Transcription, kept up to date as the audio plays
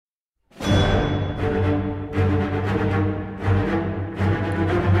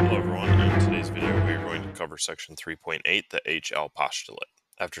cover section 3.8, the HL postulate.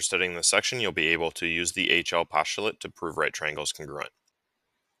 After studying this section, you'll be able to use the HL postulate to prove right triangles congruent.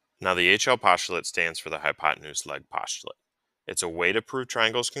 Now, the HL postulate stands for the hypotenuse leg postulate. It's a way to prove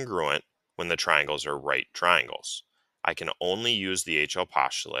triangles congruent when the triangles are right triangles. I can only use the HL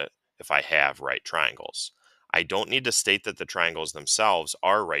postulate if I have right triangles. I don't need to state that the triangles themselves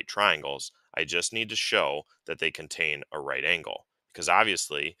are right triangles. I just need to show that they contain a right angle. Because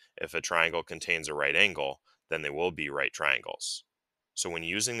obviously, if a triangle contains a right angle, then they will be right triangles. So when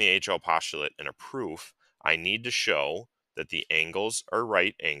using the HL postulate in a proof, I need to show that the angles are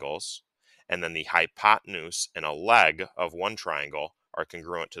right angles, and then the hypotenuse and a leg of one triangle are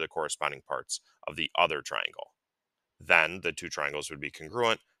congruent to the corresponding parts of the other triangle. Then the two triangles would be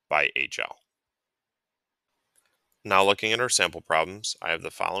congruent by HL. Now looking at our sample problems, I have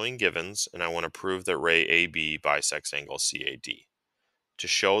the following givens, and I want to prove that ray AB bisects angle CAD. To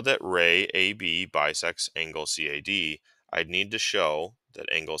show that ray AB bisects angle CAD, I'd need to show that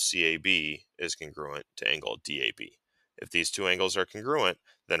angle CAB is congruent to angle DAB. If these two angles are congruent,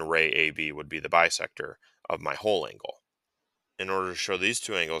 then ray AB would be the bisector of my whole angle. In order to show these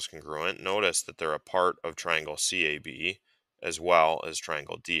two angles congruent, notice that they're a part of triangle CAB as well as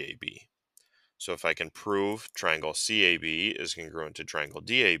triangle DAB. So if I can prove triangle CAB is congruent to triangle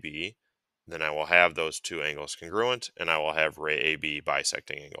DAB, then I will have those two angles congruent, and I will have ray AB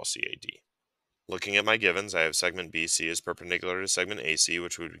bisecting angle CAD. Looking at my givens, I have segment BC is perpendicular to segment AC,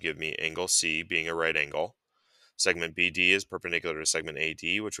 which would give me angle C being a right angle. Segment BD is perpendicular to segment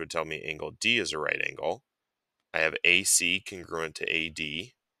AD, which would tell me angle D is a right angle. I have AC congruent to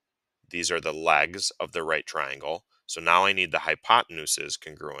AD. These are the legs of the right triangle. So now I need the hypotenuses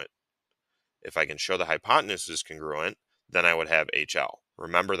congruent. If I can show the hypotenuse is congruent, then I would have HL.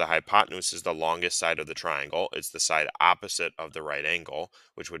 Remember, the hypotenuse is the longest side of the triangle. It's the side opposite of the right angle,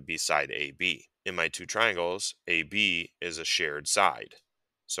 which would be side AB. In my two triangles, AB is a shared side.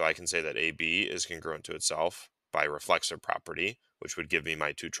 So I can say that AB is congruent to itself by reflexive property, which would give me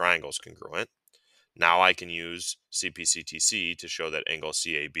my two triangles congruent. Now I can use CPCTC to show that angle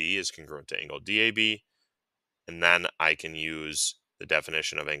CAB is congruent to angle DAB, and then I can use the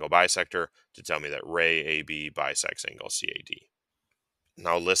definition of angle bisector to tell me that ray AB bisects angle CAD.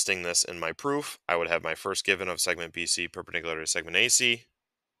 Now listing this in my proof, I would have my first given of segment BC perpendicular to segment AC.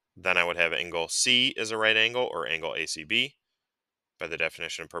 Then I would have angle C is a right angle, or angle ACB, by the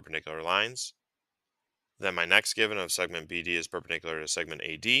definition of perpendicular lines. Then my next given of segment BD is perpendicular to segment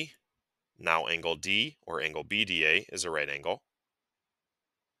AD. Now angle D, or angle BDA, is a right angle.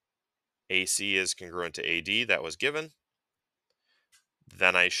 AC is congruent to AD, that was given.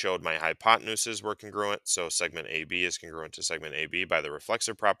 Then I showed my hypotenuses were congruent, so segment AB is congruent to segment AB by the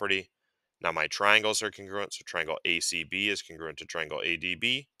reflexive property. Now my triangles are congruent, so triangle ACB is congruent to triangle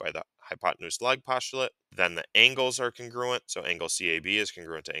ADB by the hypotenuse leg postulate. Then the angles are congruent, so angle CAB is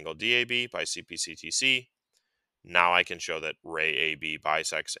congruent to angle DAB by CPCTC. Now I can show that ray AB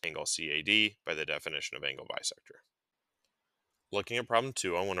bisects angle CAD by the definition of angle bisector. Looking at problem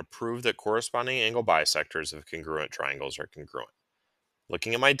 2, I want to prove that corresponding angle bisectors of congruent triangles are congruent.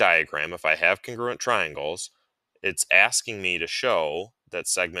 Looking at my diagram, if I have congruent triangles, it's asking me to show that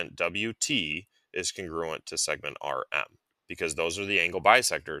segment WT is congruent to segment RM, because those are the angle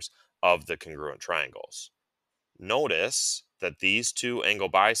bisectors of the congruent triangles. Notice that these two angle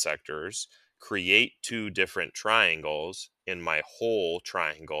bisectors create two different triangles in my whole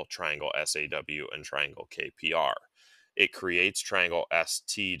triangle, triangle SAW and triangle KPR. It creates triangle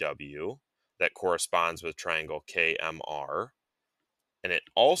STW that corresponds with triangle KMR, and it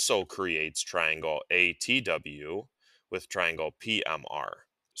also creates triangle ATW with triangle PMR.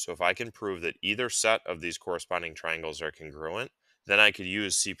 So if I can prove that either set of these corresponding triangles are congruent, then I could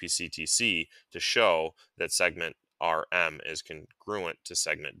use CPCTC to show that segment RM is congruent to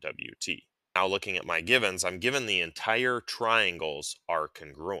segment WT. Now looking at my givens, I'm given the entire triangles are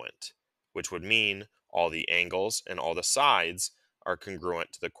congruent, which would mean all the angles and all the sides are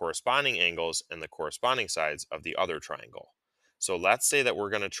congruent to the corresponding angles and the corresponding sides of the other triangle. So let's say that we're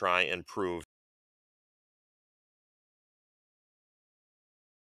going to try and prove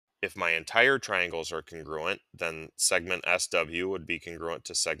if my entire triangles are congruent, then segment SW would be congruent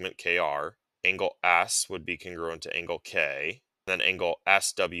to segment KR, angle S would be congruent to angle K, then angle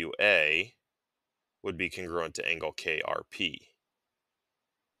SWA would be congruent to angle KRP.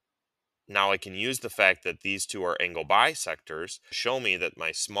 Now I can use the fact that these two are angle bisectors to show me that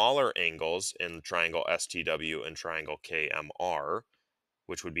my smaller angles in triangle STW and triangle KMR,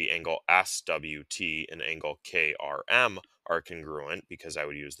 which would be angle SWT and angle KRM, are congruent because I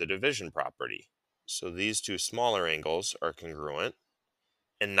would use the division property. So these two smaller angles are congruent,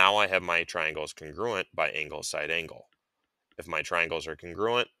 And now I have my triangles congruent by angle side angle. If my triangles are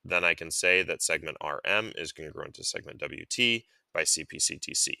congruent, then I can say that segment RM is congruent to segment WT by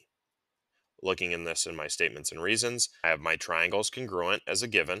CPCTC. Looking in this in my statements and reasons, I have my triangles congruent as a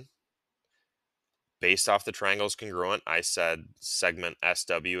given. Based off the triangles congruent, I said segment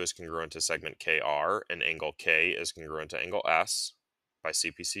SW is congruent to segment KR and angle K is congruent to angle S by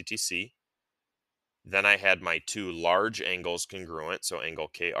CPCTC. Then I had my two large angles congruent, so angle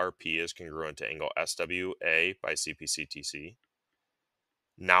KRP is congruent to angle SWA by CPCTC.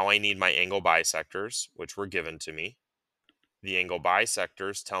 Now I need my angle bisectors, which were given to me. The angle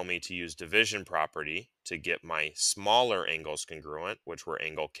bisectors tell me to use division property to get my smaller angles congruent, which were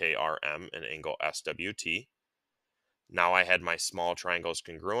angle KRM and angle SWT. Now I had my small triangles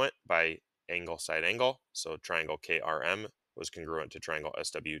congruent by angle side angle, so triangle KRM was congruent to triangle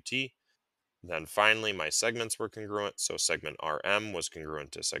SWT. Then finally my segments were congruent, so segment RM was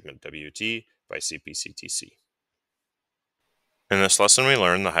congruent to segment WT by CPCTC. In this lesson we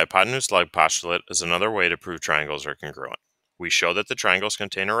learned the hypotenuse leg postulate is another way to prove triangles are congruent. We show that the triangles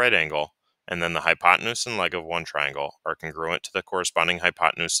contain a right angle, and then the hypotenuse and leg of one triangle are congruent to the corresponding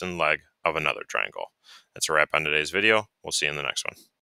hypotenuse and leg of another triangle. That's a wrap on today's video. We'll see you in the next one.